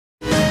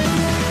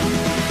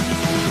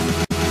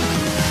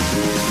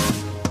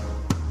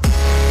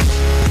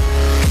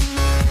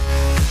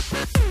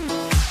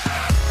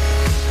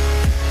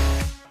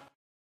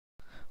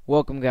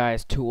Welcome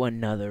guys to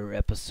another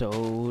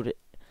episode,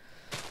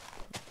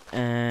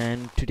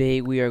 and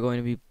today we are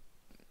going to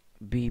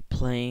be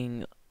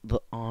playing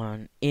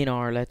in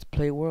our Let's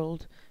Play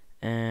world,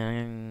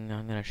 and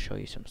I'm gonna show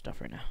you some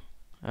stuff right now.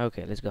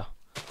 Okay, let's go.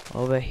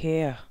 Over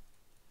here.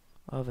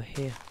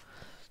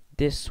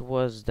 This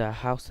was the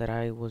house that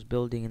I was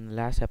building in the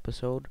last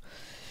episode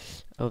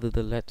of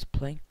the Let's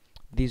Play.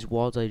 These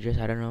walls I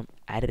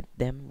added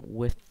them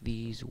with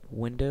these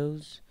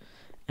windows.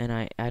 And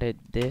I added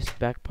this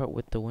back part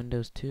with the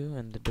windows too,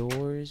 and the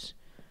doors,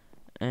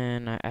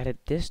 and I added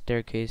this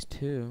staircase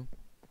too,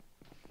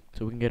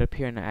 so we can get up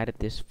here. And I added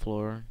this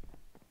floor,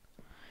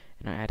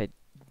 and I added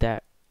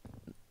that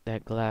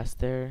glass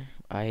there.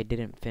 I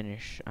didn't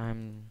finish. I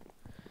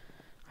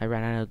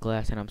ran out of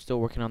glass, and I'm still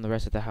working on the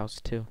rest of the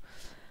house too.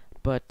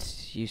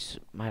 But you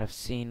might have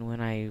seen when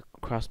I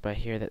crossed by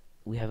here that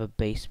we have a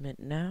basement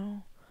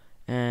now,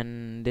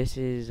 and this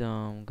is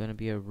gonna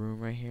be a room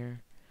right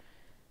here.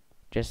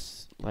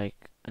 Just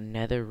like a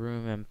nether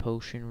room and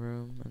potion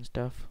room and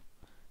stuff.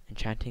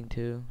 Enchanting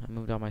too. I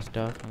moved all my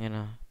stuff. I'm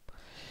gonna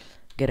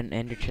get an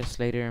ender chest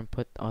later and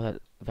put all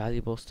that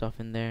valuable stuff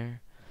in there.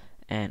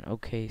 And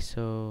okay,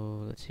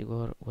 so let's see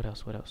what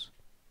else.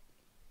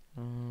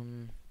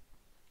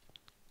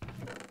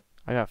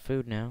 I got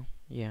food now.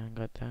 Yeah, I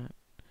got that.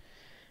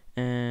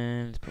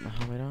 And let's put my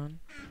helmet on.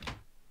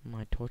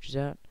 My torch is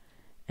out.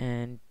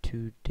 And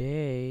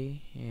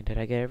today, did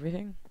I get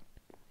everything?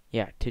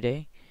 Yeah,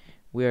 today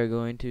we are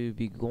going to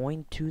be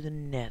going to the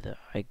Nether.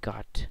 I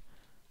got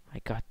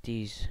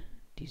these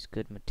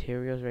good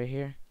materials right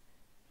here.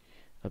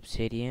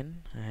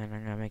 Obsidian, and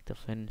I'm gonna make the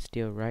flint and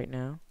steel right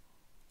now.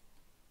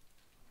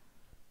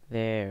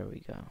 There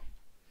we go.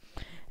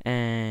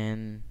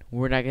 And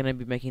we're not gonna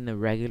be making the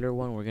regular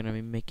one. We're gonna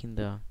be making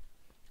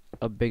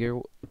a bigger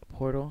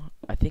portal.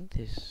 I think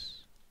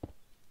this.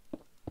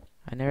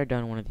 I never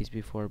done one of these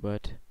before,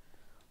 but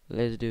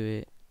let's do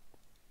it.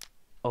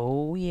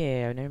 Oh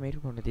yeah, I've never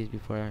made one of these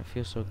before. I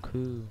feel so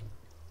cool.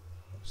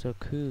 So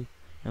cool.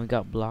 And we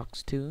got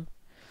blocks too.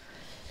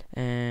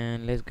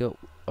 And let's go.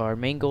 Our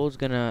main goal is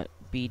gonna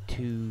be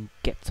to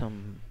get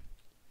some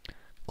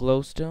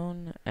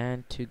glowstone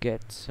and to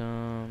get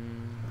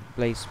some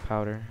blaze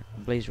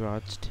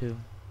rods too.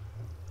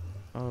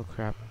 Oh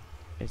crap.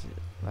 Is it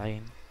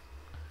lagging?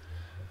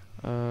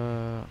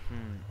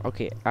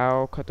 Okay,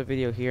 I'll cut the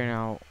video here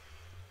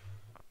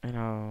and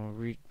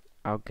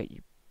I'll get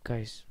you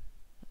guys.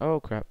 Oh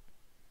crap.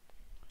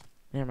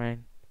 Never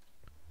mind.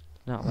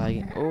 Not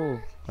lagging. Oh,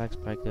 black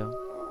spike though.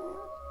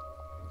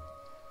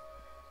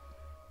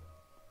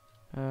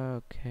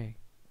 Okay.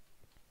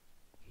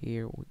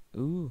 Here we.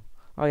 Ooh.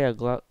 Oh yeah,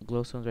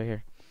 glowstone's right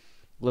here.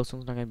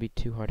 Glowstone's not gonna be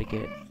too hard to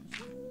get.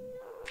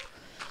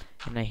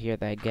 And I hear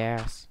that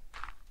gas.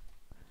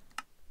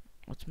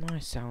 What's my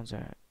sounds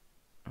at?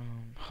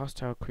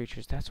 Hostile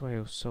creatures. That's why it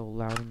was so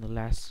loud in the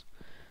last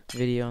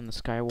video on the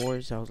Sky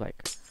Wars. I was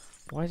like,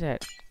 why is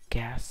that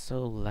gas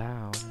so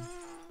loud?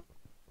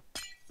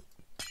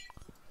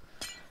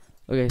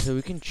 Okay, so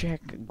we can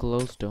check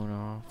glowstone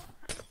off.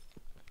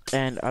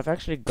 And I've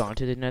actually gone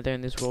to the Nether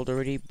in this world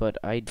already, but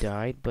I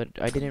died, but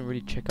I didn't really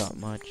check out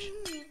much.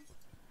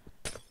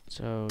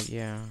 So,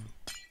 yeah.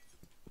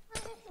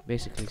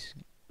 Basically,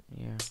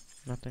 yeah,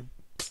 nothing.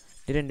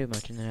 Didn't do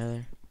much in the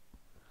Nether.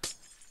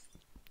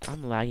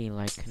 I'm lagging,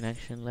 like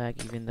connection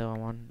lag, even though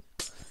I'm on.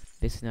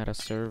 This is not a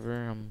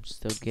server. I'm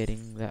still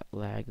getting that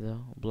lag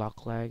though,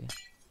 block lag.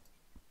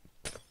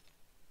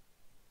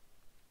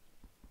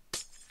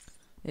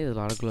 There's a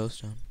lot of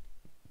glowstone.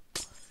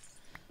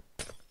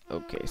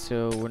 Okay,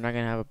 so we're not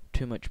gonna have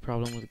too much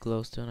problem with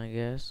glowstone, I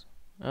guess.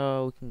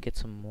 Oh, we can get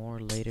some more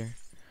later.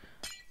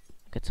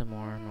 Get some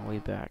more on my way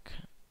back.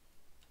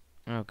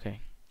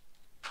 Okay.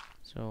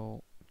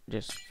 So,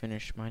 just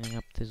finish mining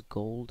up this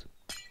gold.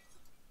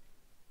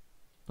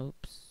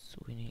 Oops,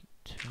 we need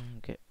to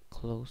get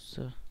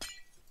closer.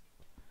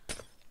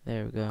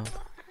 There we go.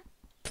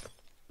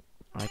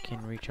 I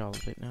can reach all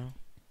of it now.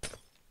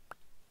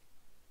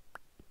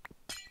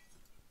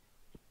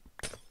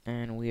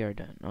 And we are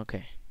done.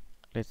 Okay.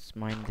 Let's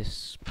mine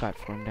this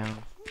platform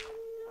down.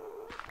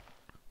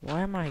 Why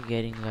am I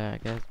getting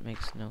lag? That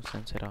makes no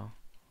sense at all.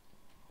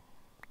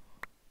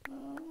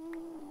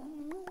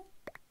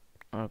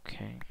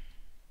 Okay.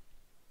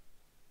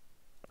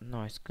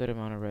 Nice, good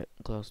amount of red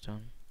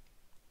glowstone.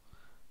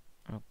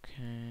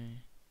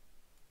 Okay.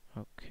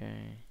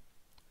 Okay.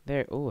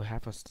 There, oh,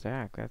 half a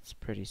stack. That's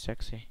pretty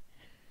sexy.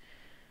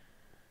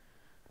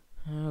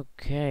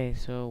 Okay,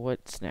 so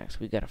what's next?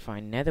 We gotta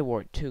find nether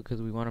wart too,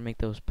 because we want to make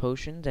those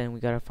potions, and we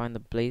gotta find the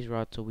blaze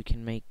rod so we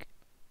can make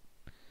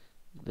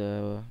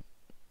the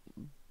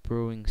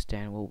brewing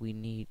stand. What we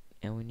need,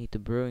 and we need the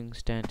brewing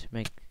stand to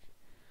make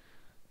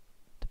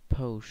the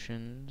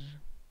potions.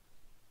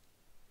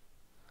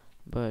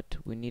 But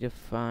we need to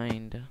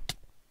find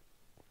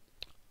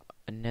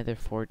a nether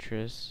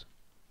fortress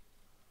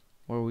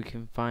where we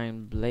can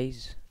find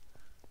blazes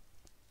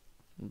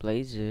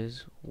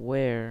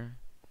where.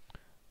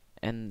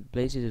 And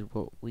blazes is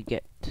what we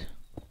get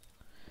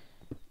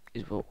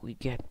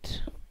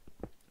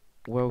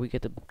where we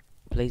get the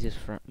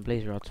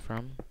blaze rods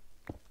from,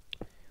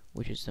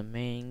 which is the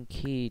main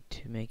key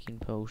to making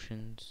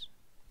potions.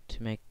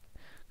 Because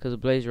the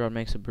blaze rod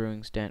makes a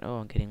brewing stand. Oh,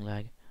 I'm getting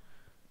lag.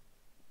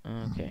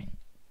 Okay.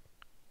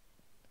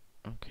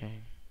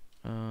 Okay.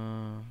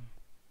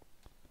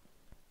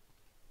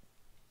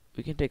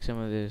 We can take some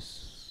of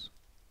this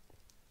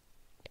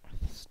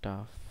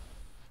stuff,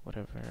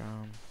 whatever.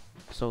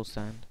 Soul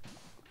sand.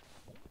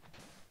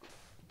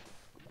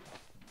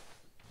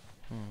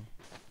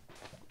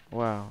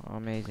 Wow,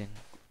 amazing.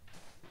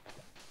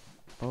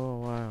 Oh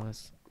wow,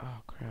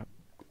 oh crap.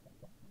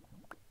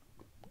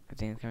 I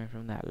think it's coming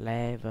from that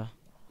lava.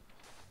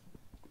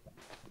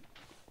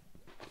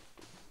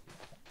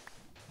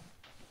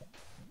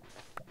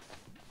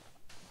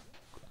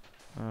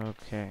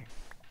 Okay.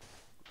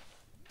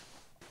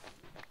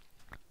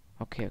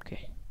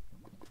 Okay.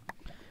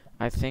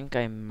 I think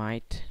I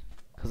might,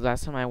 cause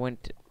last time I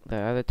went, the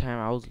other time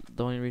I was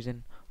the only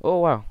reason. Oh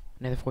wow,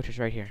 Nether fortress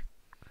right here.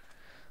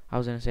 I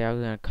was gonna say I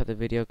was gonna cut the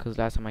video cause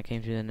last time I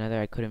came to the Nether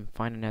I couldn't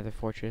find another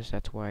fortress.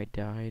 That's why I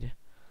died.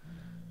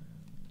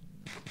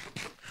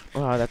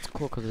 Wow, that's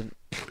cool cause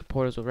the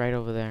portals were right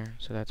over there,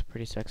 so that's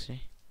pretty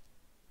sexy.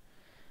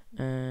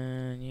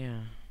 And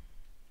yeah,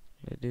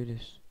 let's do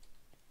this.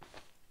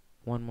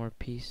 One more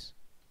piece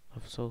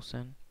of soul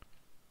sand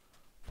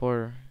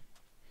for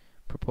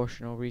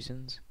proportional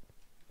reasons.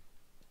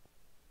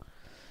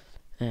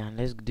 And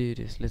let's do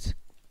this.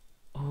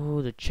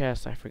 Oh, the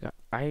chest, I forgot.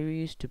 I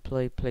used to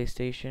play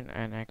PlayStation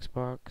and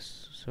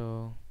Xbox,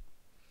 so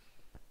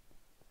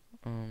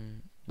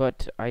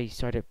but I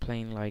started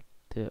playing like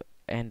the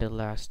end of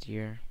last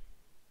year.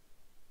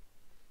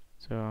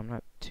 So I'm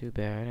not too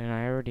bad, and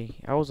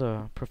I was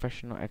a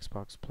professional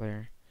Xbox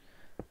player.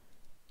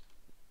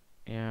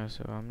 Yeah,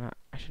 so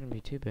I shouldn't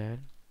be too bad.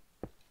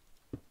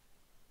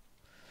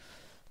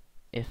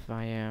 If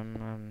I am,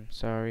 I'm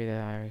sorry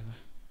that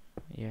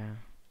yeah.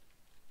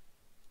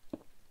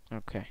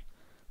 Okay.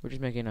 We're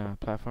just making a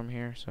platform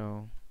here,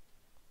 so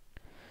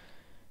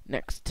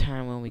next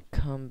time when we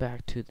come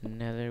back to the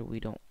Nether, we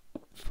don't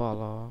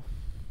fall off.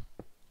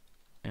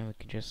 And we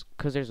can just,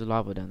 cause there's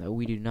lava down there,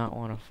 we do not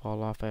want to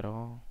fall off at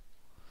all.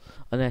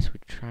 Unless we're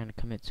trying to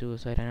commit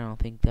suicide, I don't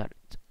think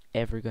that's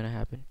ever gonna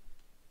happen.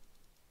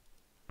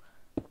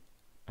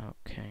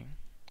 Okay.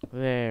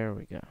 There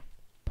we go.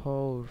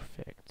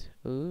 Perfect.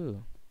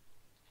 Ooh.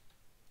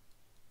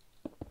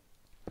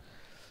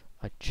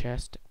 A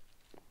chest.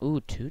 Ooh,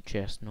 2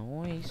 chests.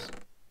 Nice.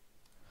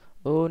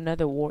 Oh,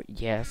 another war.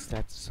 Yes,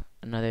 that's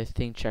another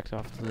thing checked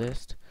off the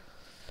list.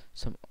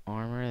 Some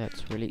armor.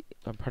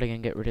 I'm probably gonna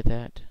get rid of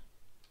that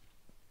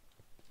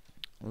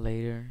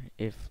later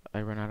if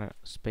I run out of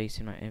space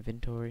in my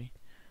inventory.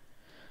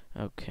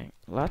 Okay.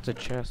 Lots of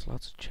chests.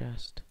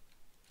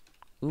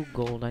 Ooh,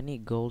 gold. I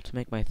need gold to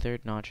make my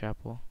 3rd notch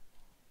apple.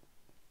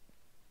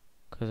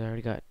 Cause I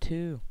already got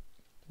 2.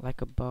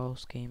 Like a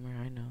boss gamer,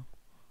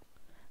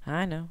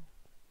 I know.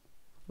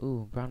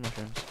 Ooh, brown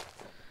mushrooms.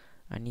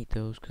 I need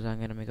those because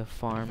I'm gonna make a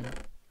farm.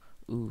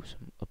 Ooh,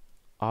 some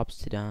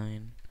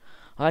obsidian.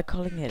 I like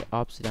calling it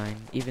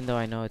obsidian, even though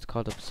I know it's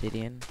called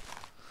obsidian,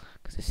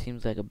 because it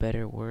seems like a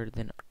better word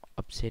than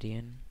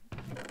obsidian.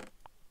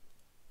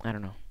 I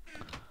don't know.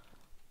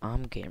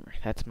 I'm gamer.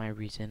 That's my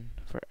reason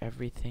for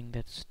everything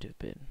that's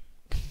stupid.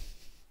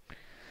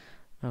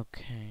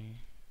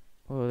 Okay.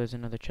 Oh, there's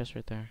another chest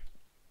right there.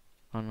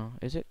 Oh no,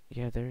 is it?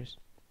 Yeah, there is.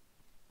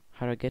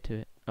 How do I get to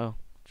it? Oh,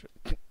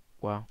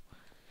 wow.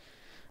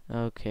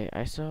 Okay,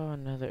 I saw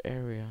another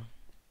area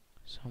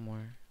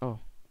somewhere. Oh,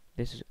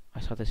 I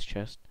saw this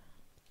chest.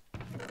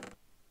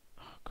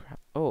 Oh crap.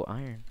 Oh,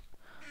 iron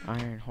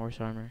horse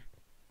armor.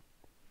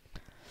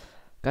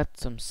 Got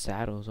some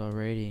saddles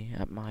already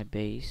at my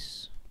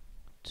base,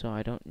 so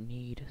I don't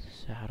need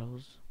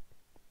saddles.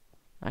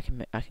 I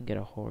can get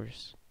a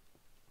horse.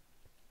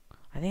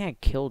 I think I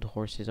killed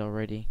horses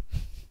already.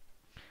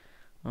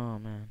 Oh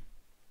man,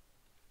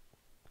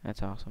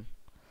 that's awesome.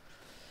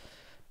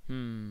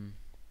 I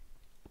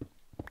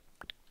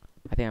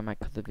think I might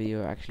cut the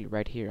video actually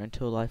right here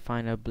until I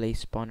find a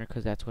blaze spawner,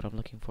 because that's what I'm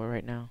looking for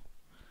right now.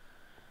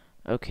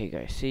 Okay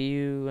guys, see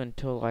you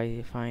until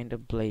I find a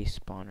blaze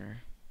spawner.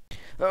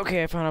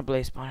 Okay, I found a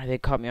blaze spawner. They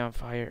caught me on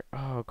fire.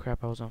 Oh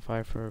crap, I was on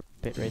fire for a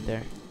bit right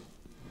there.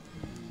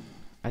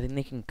 I think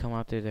they can come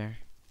out through there.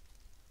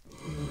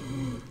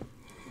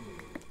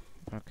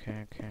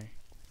 Okay.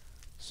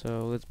 So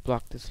let's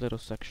block this little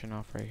section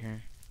off right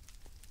here.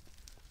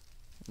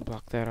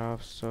 Block that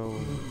off so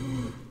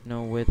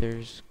no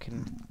withers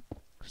can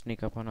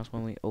sneak up on us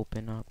when we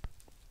open up.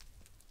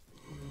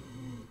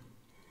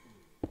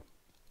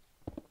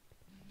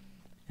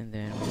 And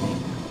then we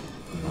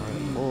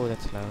make oh,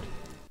 that's loud.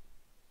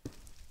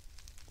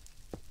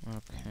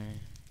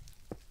 Okay.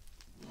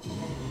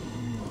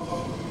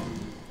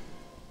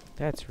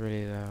 That's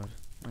really loud.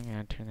 I'm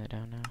gonna turn that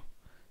down now.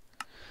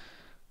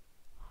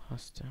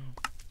 Hostile.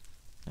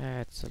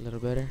 That's a little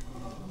better.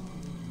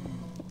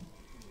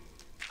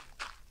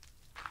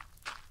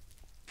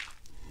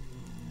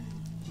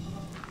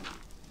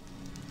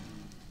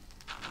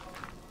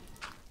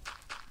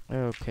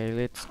 Okay. Okay,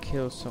 let's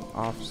kill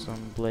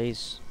some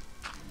blazes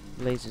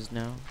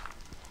now.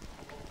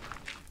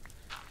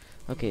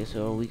 Okay,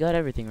 so we got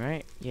everything,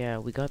 right? Yeah,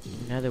 we got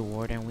Nether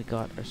wart and we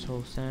got our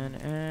soul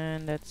sand,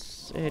 and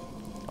that's it.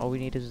 All we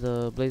need is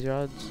the blaze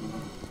rods.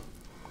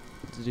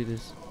 Let's do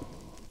this.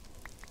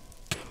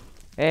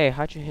 Hey,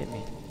 how'd you hit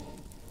me?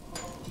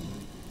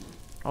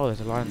 Oh, there's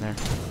a lot in there.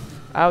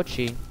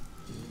 Ouchie.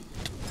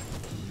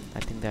 I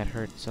think that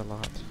hurts a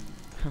lot.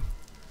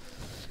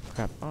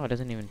 Crap. Oh, it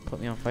doesn't even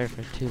put me on fire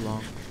for too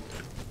long.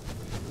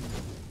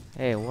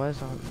 Hey, what?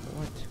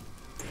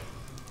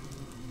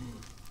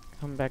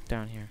 Come back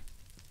down here.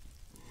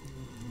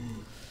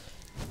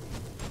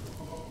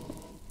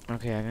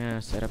 Okay, I'm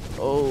gonna set up.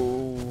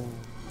 Oh.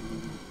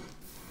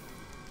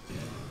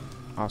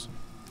 Awesome.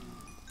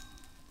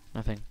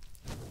 Nothing.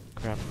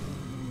 Crap.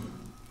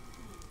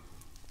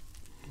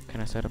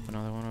 Can I set up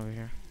another one over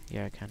here?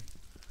 Yeah, I can.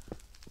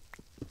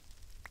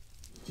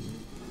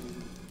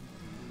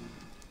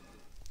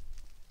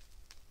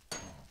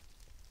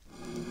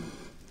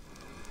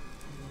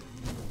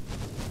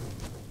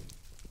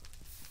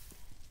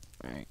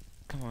 Alright,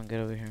 come on, get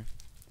over here.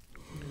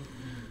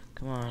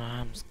 Come on,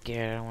 I'm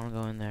scared. I don't want to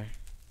go in there.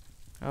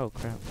 Oh,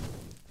 crap.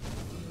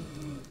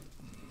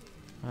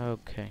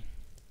 Okay.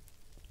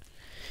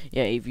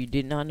 Yeah, if you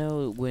did not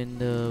know, when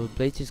the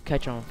blazes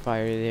catch on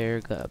fire,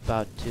 they're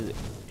about to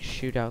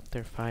shoot out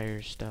their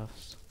fire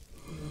stuffs.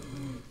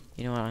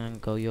 You know what? I'm gonna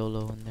go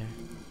YOLO in there.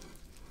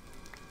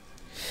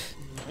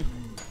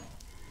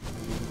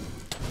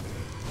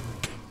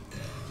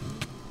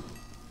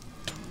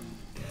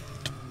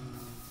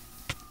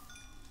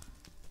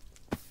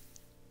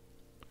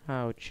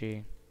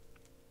 Ouchie.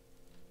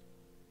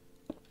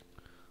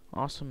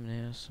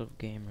 Awesomeness of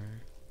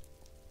gamer.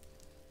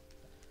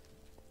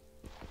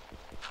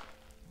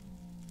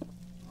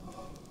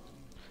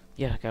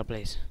 Yeah, got a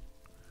blaze.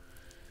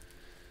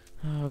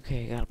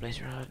 Okay, got a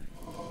blaze rod.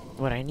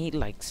 What, I need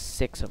like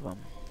 6 of them.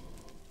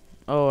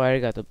 Oh, I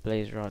already got the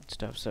blaze rod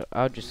stuff, so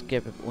I'll just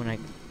skip it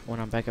when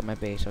I'm back at my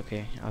base.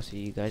 Okay, I'll see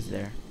you guys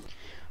there.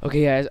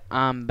 Okay, guys,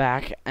 I'm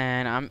back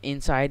and I'm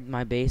inside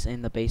my base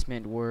in the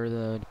basement where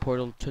the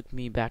portal took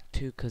me back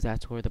to, cause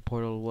that's where the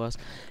portal was.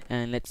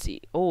 And let's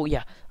see. Oh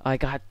yeah, I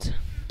got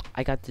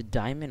the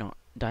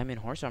diamond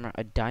horse armor,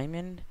 a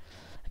diamond.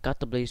 I got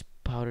the blaze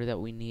powder that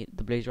we need,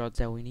 the blaze rods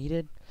that we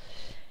needed,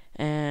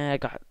 and I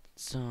got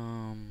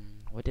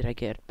some. What did I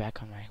get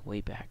back on my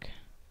way back?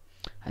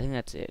 I think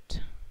that's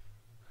it.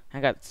 I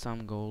got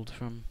some gold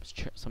from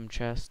some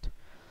chest,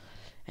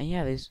 and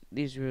yeah,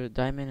 these were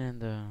diamond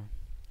and the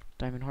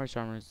diamond horse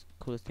armor is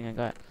the coolest thing I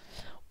got.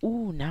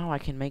 Ooh, now I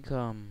can make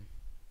a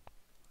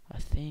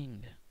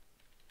thing.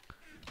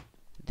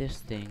 This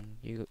thing,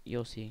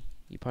 you'll see.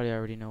 You probably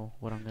already know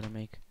what I'm gonna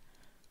make.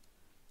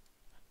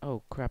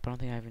 Oh crap! I don't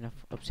think I have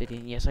enough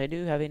obsidian. Yes, I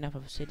do have enough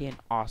obsidian.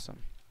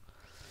 Awesome.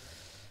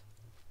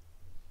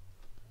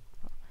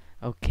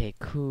 Okay,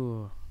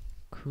 cool.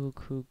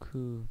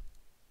 Cool.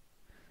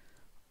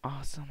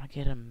 Awesome, I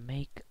get to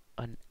make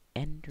an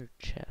ender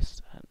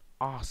chest.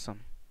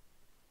 Awesome.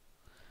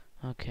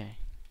 Okay.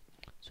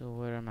 So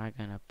where am I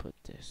gonna put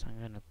this? I'm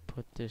gonna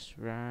put this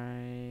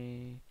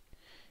right.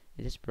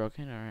 Is this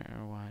broken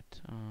or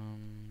what?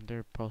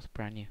 They're both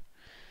brand new.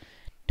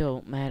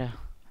 Don't matter.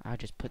 I'll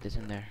just put this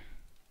in there.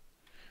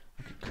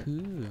 Okay,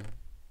 cool.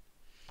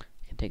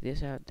 I can take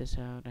this out,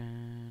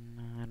 and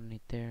I don't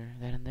need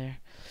that in there.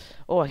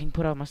 Oh, I can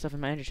put all my stuff in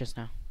my ender chest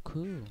now.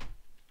 Cool.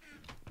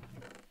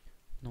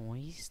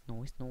 Noise.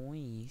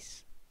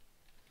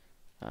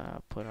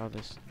 Put all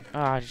this.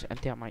 I just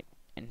empty out my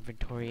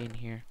inventory in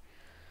here.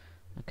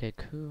 Okay,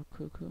 cool.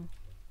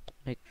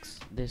 Mix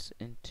this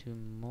into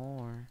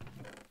more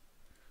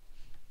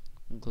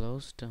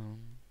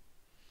glowstone.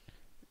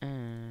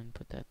 And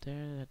put that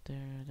there.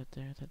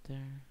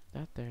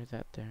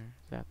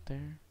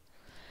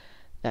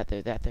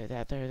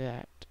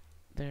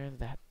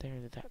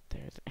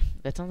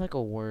 That sounds like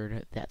a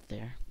word, that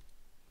there.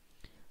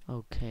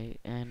 Okay,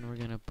 and we're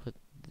gonna put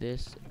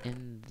this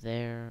in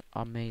there.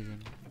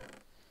 Amazing.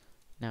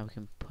 Now we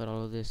can put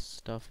all of this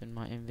stuff in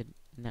my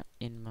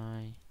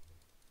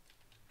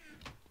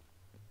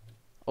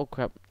Oh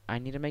crap! I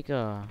need to make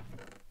another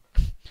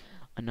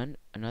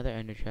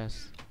ender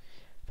chest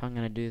if I'm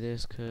gonna do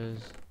this,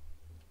 cause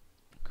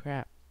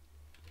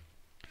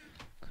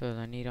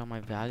I need all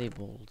my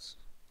valuables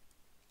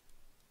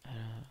at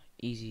a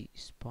easy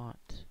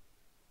spot.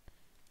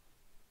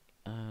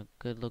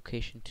 Good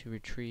location to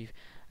retrieve.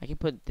 I can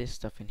put this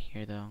stuff in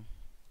here though.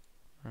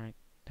 Right,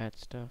 that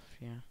stuff,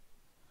 yeah.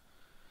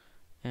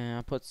 And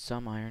I'll put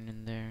some iron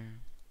in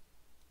there.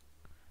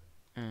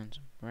 And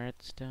some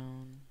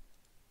redstone.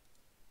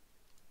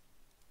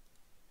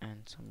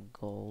 And some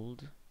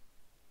gold.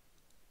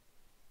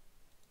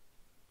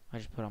 I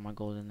just put all my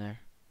gold in there.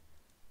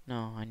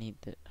 No, I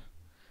need that.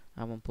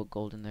 I won't put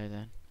gold in there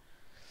then.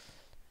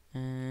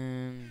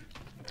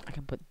 I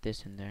can put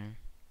this in there,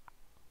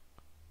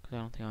 cause I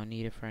don't think I'll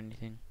need it for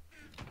anything.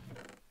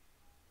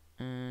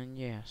 And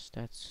yes,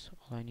 that's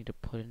all I need to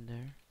put in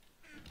there.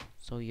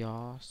 So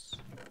yas,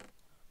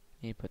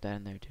 need to put that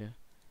in there too.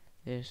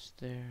 This,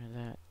 there,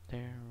 that,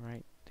 there,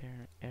 right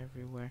there,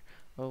 everywhere.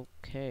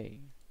 Okay.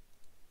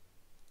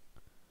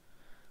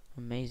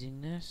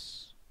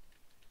 Amazingness.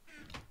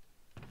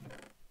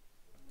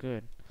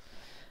 Good.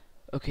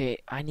 Okay,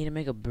 I need to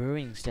make a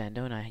brewing stand,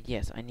 don't I?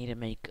 Yes, I need to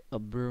make a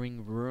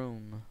brewing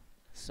room.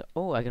 So,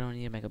 oh, I don't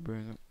need to make a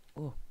brewing room.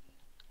 Oh,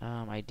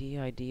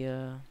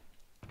 idea.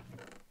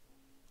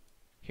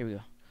 Here we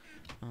go.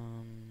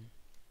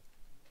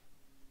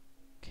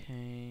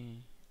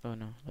 Okay. Oh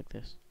no, like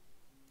this.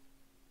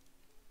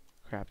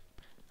 Crap.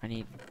 I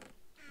need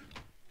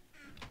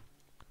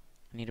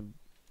to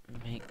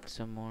make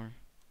some more.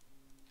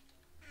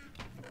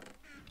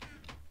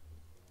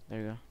 There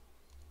you go.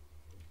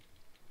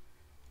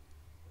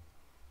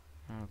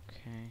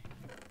 Okay.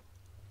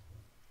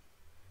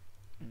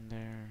 And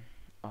there.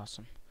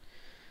 Awesome.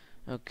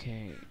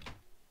 Okay.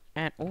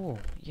 And, oh,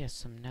 yes,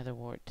 some nether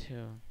wart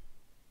too.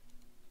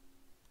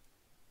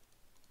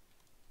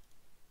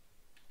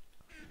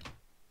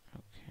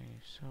 Okay,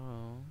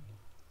 so...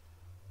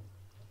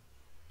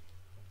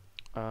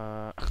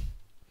 oh,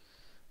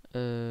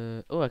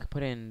 I could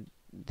put it in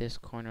this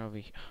corner over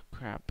here.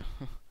 Crap.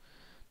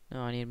 No,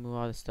 I need to move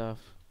all this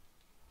stuff.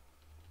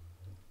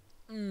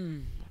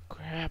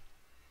 Crap.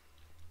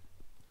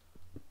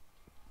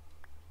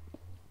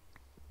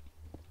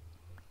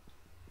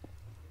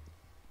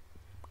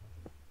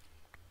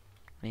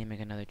 I need to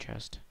make another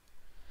chest.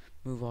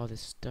 Move all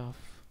this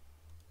stuff.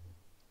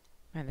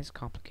 Man, this is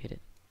complicated.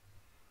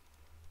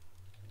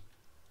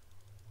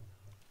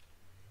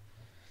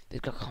 This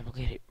got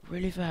complicated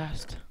really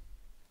fast.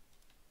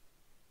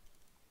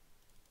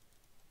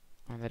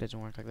 Oh, that doesn't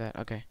work like that.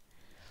 Okay.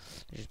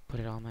 Just put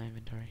it all in my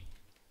inventory.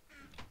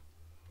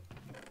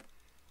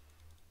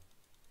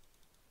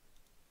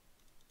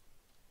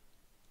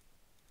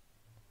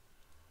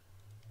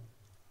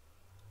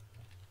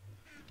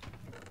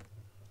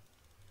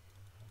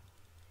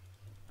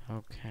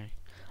 Okay.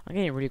 I'm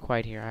getting really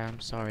quiet here. I'm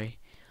sorry.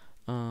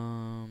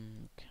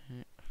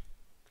 Okay.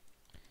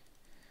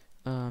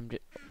 I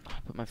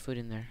put my food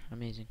in there.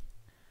 Amazing.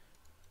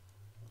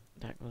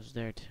 That goes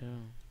there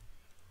too.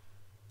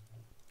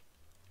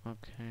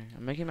 Okay.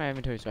 I'm making my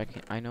inventory so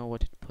I know what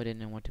to put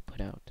in and what to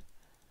put out.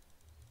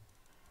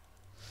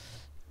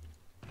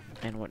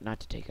 And what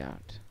not to take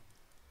out.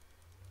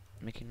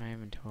 Making my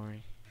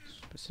inventory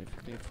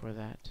specifically for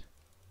that.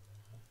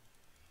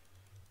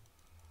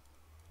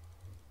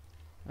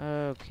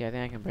 Okay, I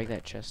think I can break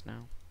that chest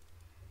now.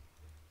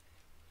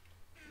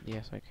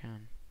 Yes, I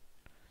can.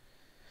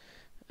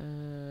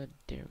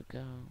 There we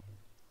go.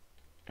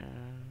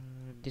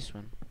 This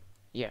one.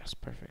 Yes,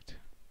 perfect.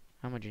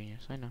 I'm a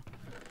genius, I know.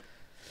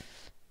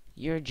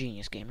 You're a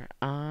genius, gamer.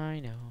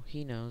 I know.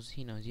 He knows.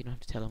 You don't have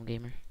to tell him,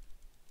 gamer.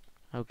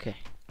 Okay.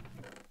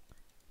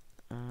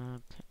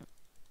 Okay.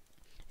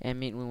 And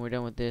when we're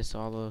done with this,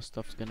 all the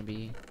stuff's gonna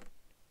be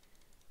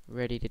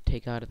ready to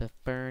take out of the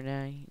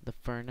furnace.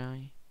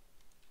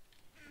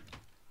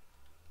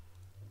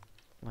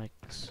 Like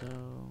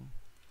so.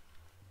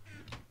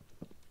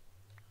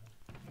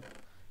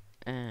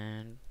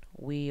 And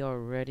we are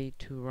ready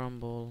to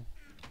rumble.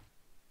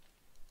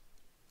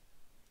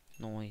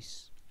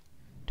 Noise.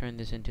 Turn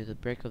this into the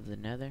brick of the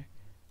nether.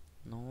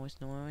 Noise.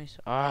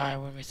 Ah,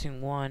 we're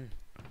missing one.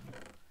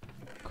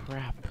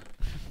 Crap.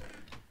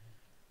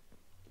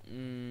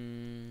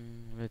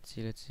 Let's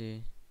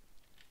see.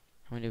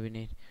 How many do we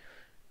need?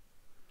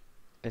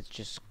 Let's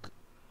just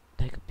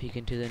take a peek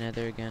into the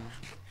nether again.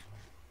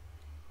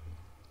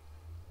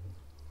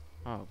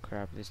 Oh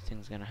crap, this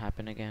thing's gonna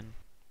happen again.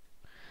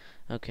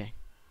 Okay.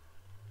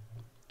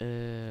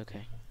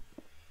 Okay.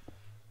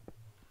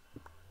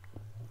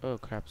 Oh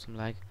crap, some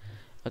lag.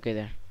 Okay,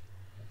 there.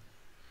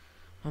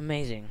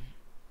 Amazing.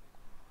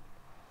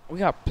 We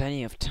got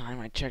plenty of time.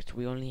 I checked,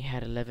 we only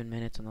had 11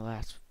 minutes on the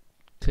last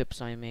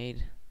clips I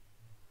made.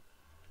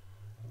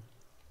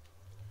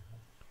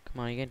 Come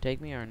on, you gonna take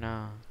me or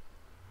nah?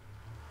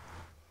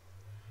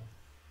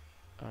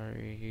 Are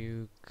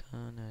you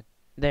gonna...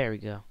 There we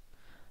go.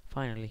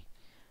 Finally.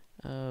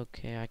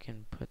 Okay, I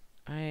can put...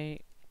 I'm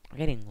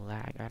getting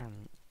lag. I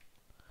don't...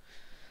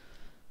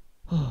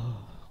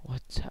 Oh,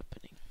 what's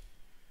happening?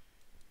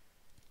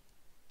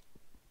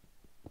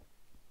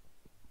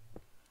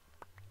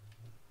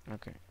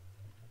 Okay.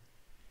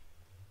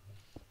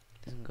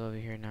 This can go over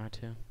here now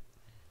too.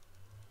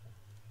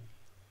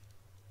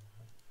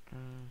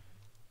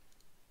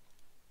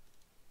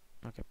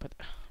 Okay, but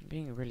I'm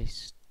getting really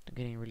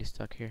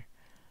stuck here.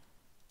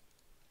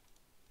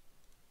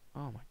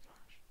 Oh my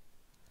gosh.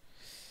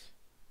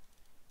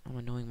 I'm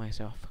annoying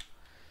myself.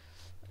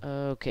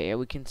 Okay,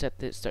 we can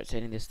start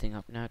setting this thing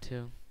up now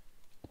too.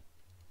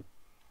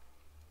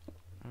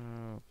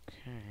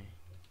 Okay.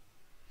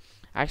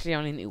 Actually, I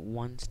only need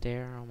one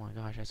stair. Oh my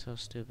gosh, that's so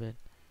stupid.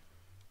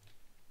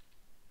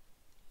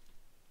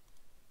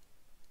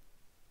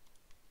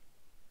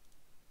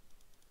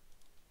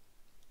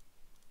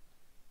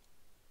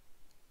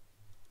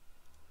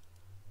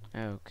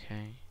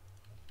 Okay.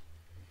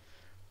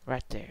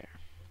 Right there.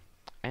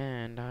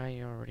 And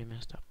I already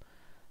messed up.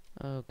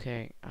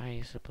 Okay,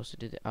 I was supposed to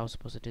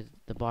do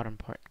the bottom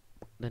part.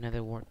 the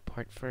nether wart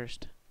part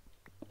first.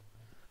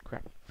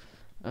 Crap.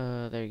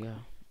 There you go.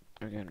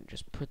 We're gonna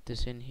just put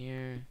this in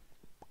here.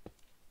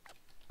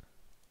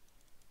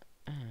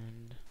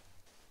 And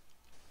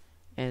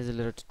as a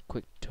little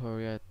quick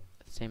tutorial at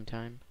the same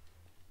time.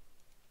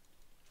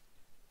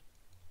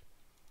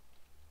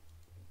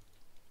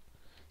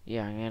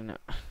 Yeah, and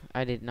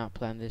I did not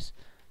plan this.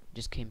 It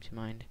just came to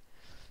mind.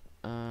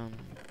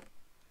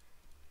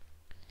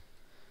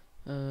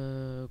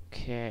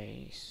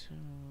 Okay, so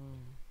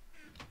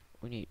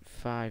we need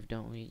 5,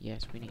 don't we?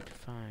 Yes, we need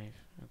 5.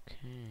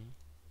 Okay.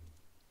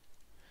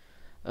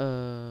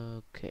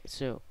 Okay,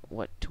 so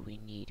what do we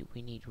need?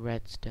 We need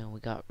redstone. We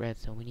got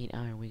redstone. We need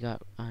iron. We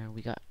got iron.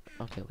 We got.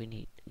 Okay, we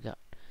got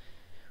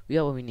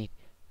what we need.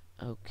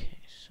 Okay,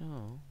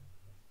 so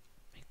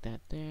make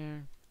that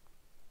there,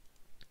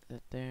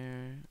 that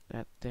there,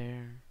 that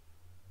there,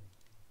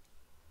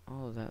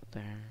 all of that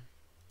there,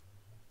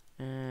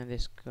 and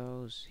this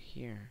goes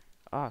here.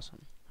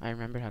 Awesome. I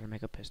remember how to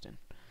make a piston.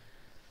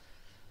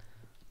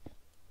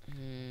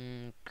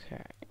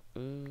 Okay.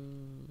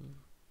 Ooh.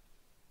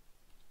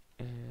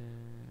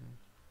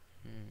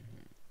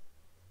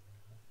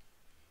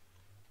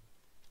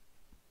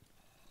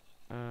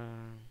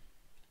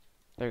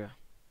 There you go.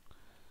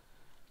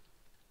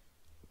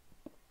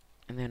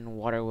 And then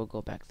water will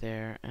go back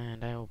there,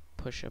 and I'll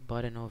push a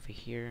button over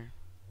here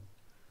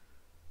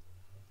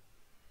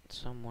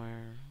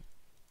somewhere.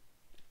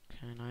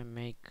 Can I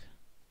make?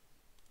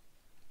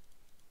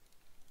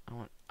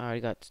 I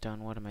already got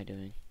stone. What am I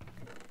doing?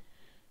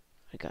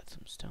 I got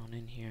some stone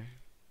in here.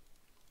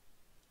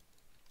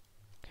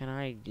 Can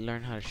I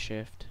learn how to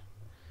shift?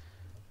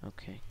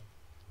 Okay.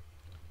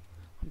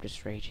 I'm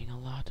just raging a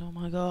lot. Oh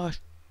my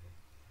gosh.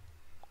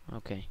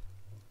 Okay.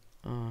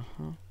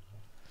 Uh-huh.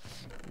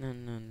 No,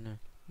 no, no.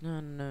 No,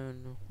 no,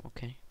 no.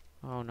 Okay.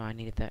 Oh no, I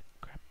needed that.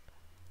 Crap.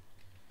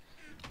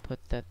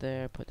 Put that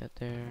there. Put that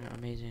there.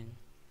 Amazing.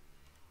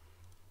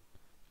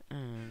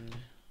 And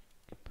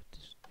put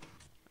this.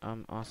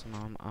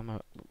 Awesome. I'm a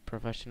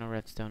professional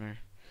redstoner.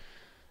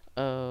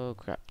 Oh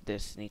crap.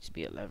 This needs to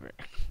be a lever.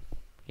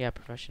 Yeah,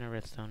 professional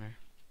redstoner.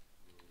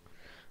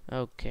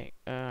 Okay.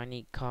 I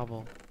need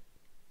cobble.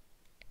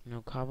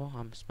 No cobble?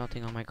 I'm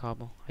smelting on my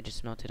cobble. I just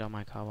smelted on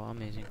my cobble.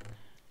 Amazing.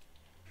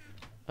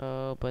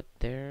 Oh, but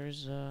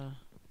there's a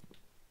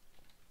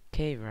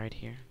cave right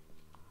here.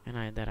 And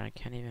I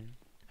can't even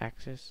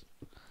access.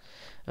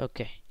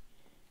 Okay.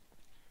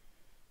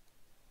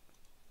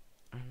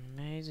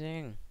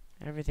 Amazing.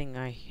 Everything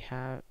I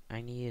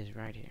need is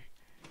right here.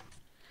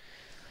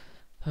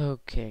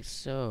 Okay,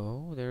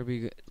 so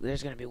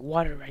there's gonna be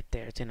water right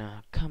there. It's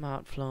gonna come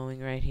out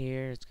flowing right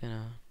here. It's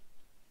gonna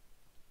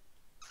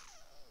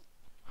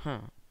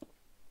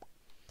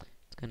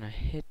It's gonna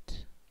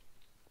hit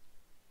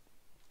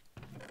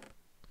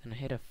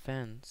a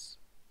fence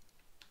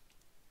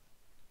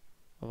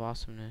of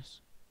awesomeness.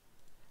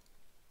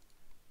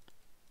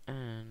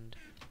 And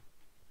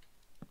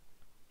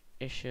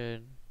it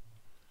should.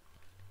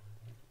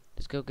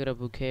 Let's go get a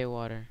bouquet of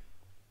water.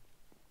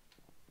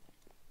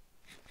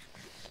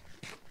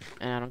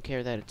 And I don't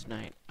care that it's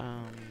night.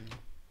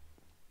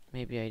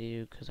 Maybe I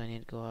do because I need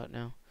to go out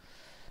now.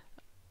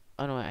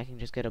 Oh no, I can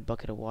just get a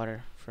bucket of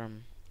water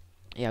from.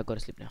 Yeah, I'll go to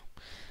sleep now.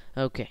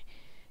 Okay,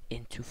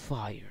 into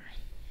fire.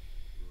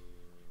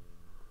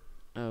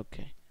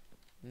 Okay,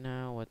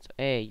 now what's?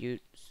 Hey,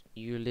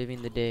 you're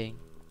living the day.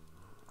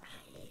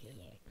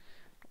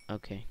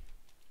 Okay.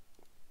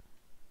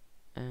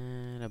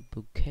 And a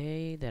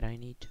bouquet that I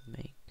need to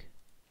make.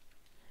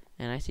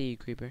 And I see you,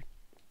 creeper.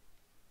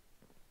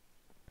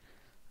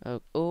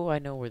 Oh, I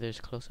know where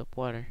there's close-up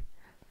water.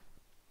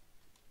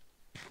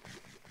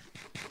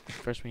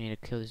 First, we need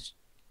to kill this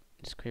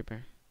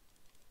creeper.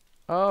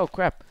 Oh,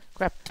 crap!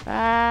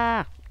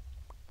 Ah!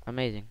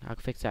 Amazing. I'll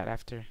fix that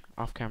after,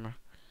 off camera.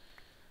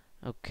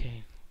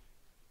 Okay.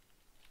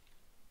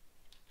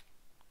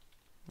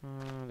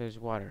 There's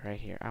water right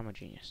here. I'm a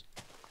genius.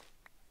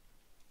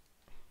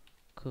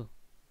 Cool.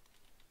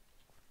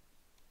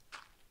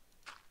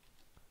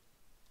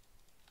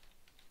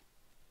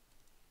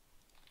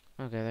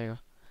 Okay, there you go.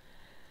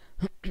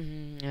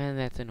 And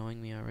that's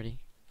annoying me already.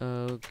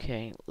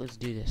 Okay, let's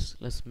do this.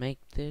 Let's make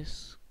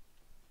this.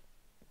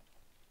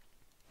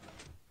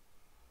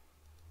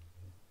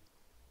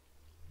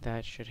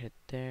 That should hit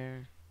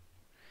there.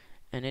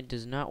 And it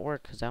does not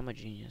work because I'm a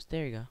genius.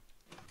 There you go.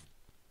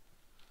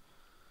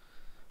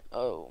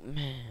 Oh,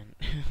 man.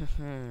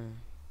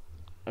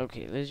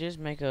 Okay, let's just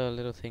make a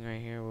little thing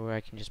right here where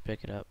I can just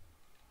pick it up.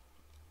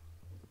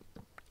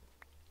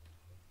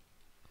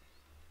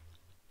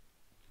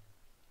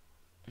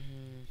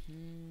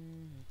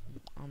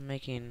 I'm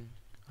making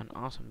an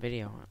awesome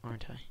video,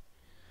 aren't I?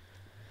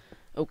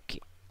 Okay,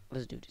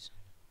 let's do this.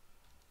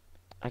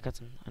 I got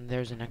some, and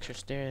there's an extra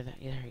stair.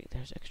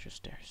 There's extra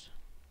stairs.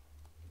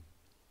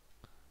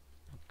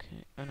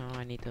 Okay. Oh no,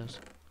 I need those.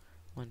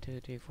 1,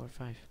 2, 3, 4,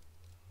 5.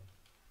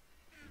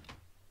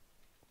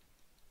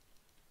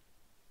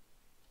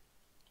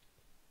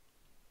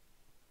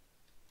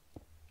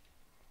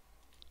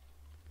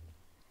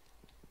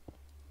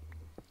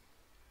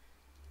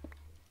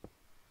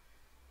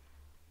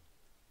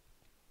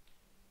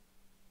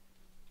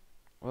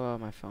 Well,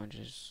 my phone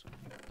just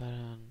got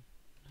a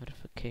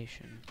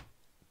notification.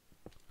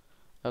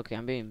 Okay,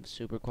 I'm being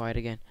super quiet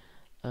again.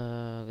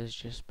 Let's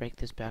just break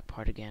this back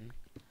part again,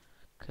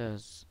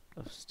 cause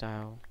of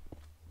style,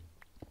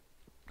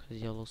 cause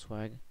yellow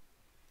swag.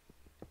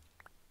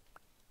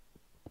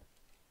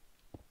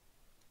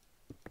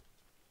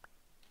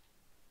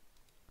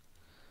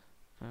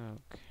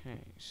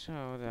 Okay, so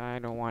I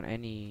don't want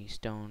any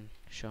stone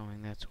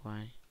showing, that's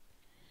why.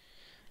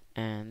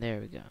 And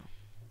there we go.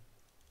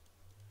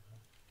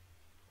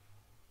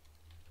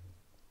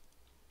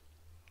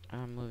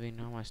 I'm moving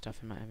all my stuff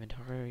in my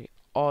inventory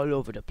all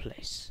over the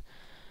place.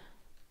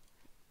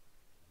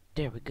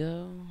 There we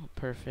go,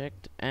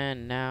 perfect.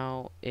 And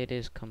now it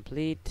is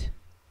complete.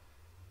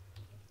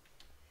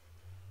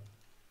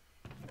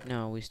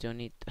 No, we still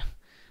need,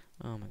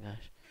 oh my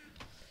gosh.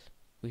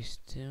 We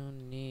still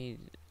need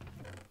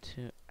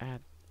to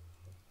add,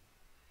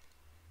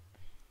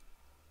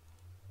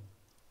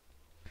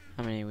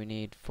 how many we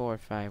need? 4 or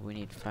 5, we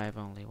need 5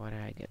 only. Why did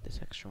I get this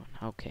extra one?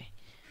 Okay.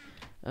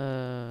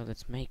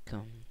 Let's make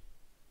them.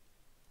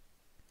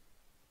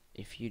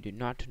 If you do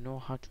not know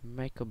how to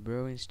make a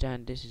brewing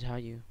stand, this is how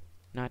you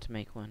not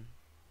make one.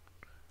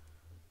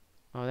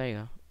 Oh, there you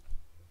go.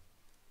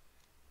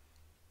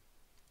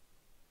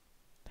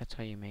 That's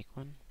how you make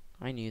one.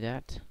 I knew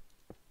that.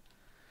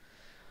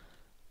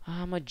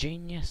 I'm a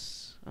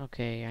genius.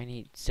 Okay, I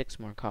need 6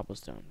 more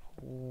cobblestone.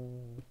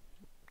 Ooh,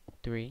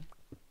 3,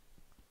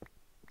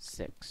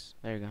 6.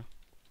 There you go.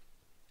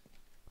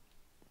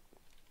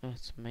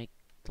 Let's make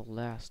the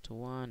last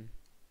one.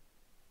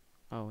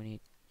 Oh, we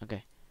need,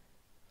 okay.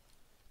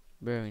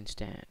 Brewing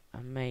stand.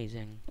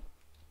 Amazing.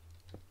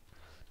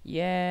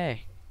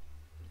 Yay!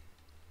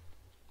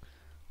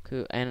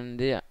 Cool.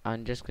 And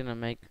I'm just gonna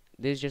make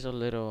this is just a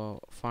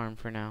little farm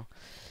for now.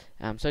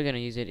 I'm still gonna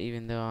use it,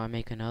 even though I'm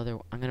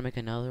gonna make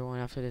another one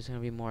after this. It's gonna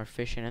be more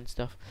efficient and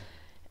stuff.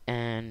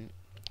 And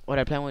what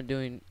I plan on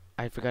doing,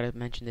 I forgot to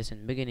mention this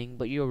in the beginning,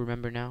 but you'll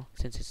remember now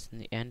since it's in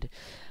the end.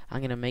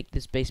 I'm gonna make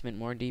this basement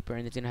more deeper,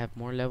 and it's gonna have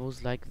more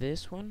levels like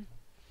this one.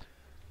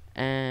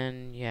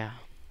 And yeah,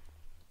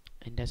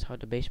 and that's how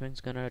the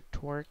basement's gonna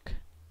work.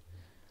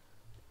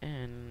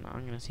 And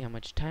I'm gonna see how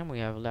much time we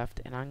have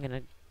left, and I'm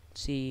gonna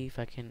see if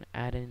I can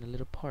add in a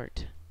little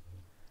part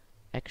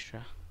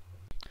extra.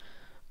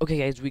 Okay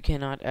guys, we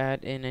cannot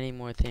add in any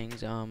more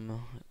things.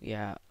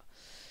 Yeah.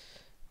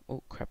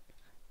 Oh crap.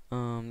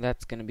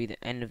 That's gonna be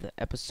the end of the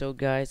episode,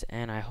 guys,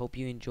 and I hope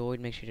you enjoyed.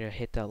 Make sure to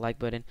hit that like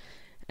button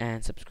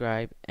and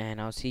subscribe, and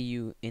I'll see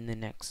you in the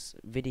next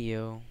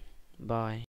video. Bye.